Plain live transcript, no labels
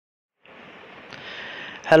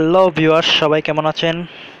Hello viewers, সবাই কেমন আছেন?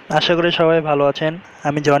 আশা করি সবাই ভালো আছেন।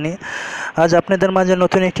 আমি জনি। আজ আপনাদের মাঝে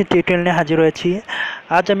নতুন একটি টিউটোরিয়াল নিয়ে হাজির হয়েছি।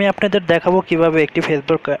 আজ আমি আপনাদের দেখাবো কিভাবে একটি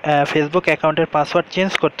ফেসবুক অ্যাকাউন্টের পাসওয়ার্ড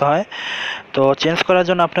চেঞ্জ করতে হয়। তো চেঞ্জ করার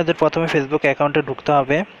জন্য আপনাদের প্রথমে ফেসবুক অ্যাকাউন্টে ঢুকতে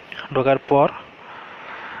হবে। ঢোকার পর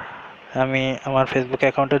আমি আমার ফেসবুক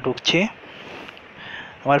অ্যাকাউন্টে ঢুকছি।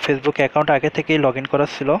 আমার ফেসবুক অ্যাকাউন্ট আগে থেকেই লগ ইন করা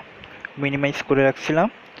ছিল, মিনিমাইজ করে রাখছিলাম।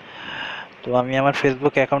 তো আমি আমার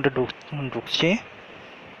ফেসবুক অ্যাকাউন্টে ঢুকছি।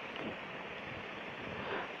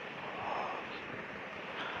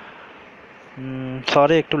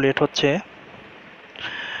 সরি, একটু লেট হচ্ছে।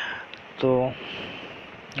 তো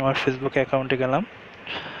আমার ফেসবুক অ্যাকাউন্টে গেলাম।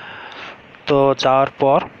 তো যাওয়ার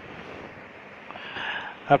পর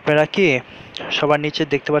আপনারা কি সবার নিচে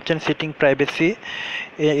দেখতে পাচ্ছেন সিটিং প্রাইভেসি।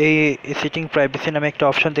 এই সিটিং প্রাইভেসি নামে একটা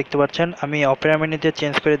অপশন দেখতে পাচ্ছেন। আমি অপেরা মিনি দিয়ে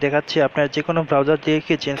চেঞ্জ করে দেখাচ্ছি, আপনারা যে কোনো ব্রাউজার দিয়ে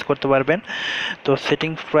কি চেঞ্জ করতে পারবেন। তো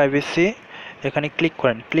সেটিং প্রাইভেসি এখানে ক্লিক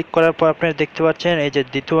করেন। ক্লিক করার পর আপনারা দেখতে পাচ্ছেন এই যে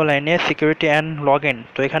দ্বিতীয় লাইনে সিকিউরিটি অ্যান্ড লগ ইন,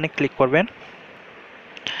 তো এখানে ক্লিক করবেন।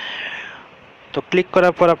 তো ক্লিক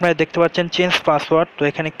করার পর আপনারা দেখতে পাচ্ছেন চেঞ্জ পাসওয়ার্ড, তো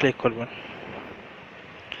এখানে ক্লিক করবেন।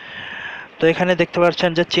 তো এখানে দেখতে পাচ্ছেন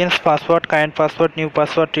যে change password, current password, new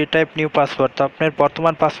password, retype new password. তো আপনার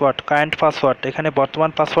বর্তমান পাসওয়ার্ড, কারেন্ট পাসওয়ার্ড, এখানে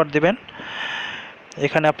বর্তমান পাসওয়ার্ড দিবেন।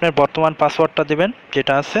 এখানে আপনার বর্তমান পাসওয়ার্ডটা দিবেন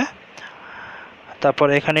যেটা আছে। তারপর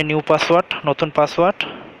এখানে নিউ পাসওয়ার্ড, নতুন পাসওয়ার্ড।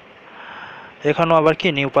 এখানেও আবার কি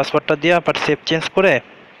নিউ পাসওয়ার্ডটা দিয়ে আবার সেভ চেঞ্জ করে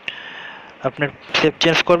আপনার সেভ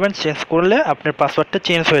চেঞ্জ করবেন। চেঞ্জ করলে আপনার পাসওয়ার্ডটা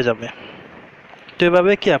চেঞ্জ হয়ে যাবে। তো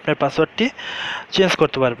এভাবে কি আপনার পাসওয়ার্ডটি চেঞ্জ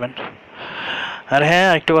করতে পারবেন। আর হ্যাঁ,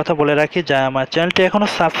 আরেকটা কথা বলে রাখি, যা আমার চ্যানেলটি এখনও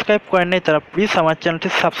সাবস্ক্রাইব করেন নাই তারা প্লিজ আমার চ্যানেলটি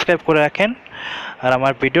সাবস্ক্রাইব করে রাখেন। আর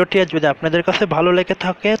আমার ভিডিওটি যদি আপনাদের কাছে ভালো লেগে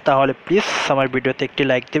থাকে তাহলে প্লিজ আমার ভিডিওতে একটি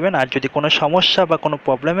লাইক দেবেন। আর যদি কোনো সমস্যা বা কোনো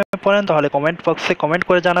প্রবলেমে পড়েন তাহলে কমেন্ট বক্সে কমেন্ট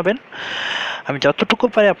করে জানাবেন। আমি যতটুকু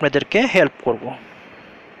পারি আপনাদেরকে হেল্প করব।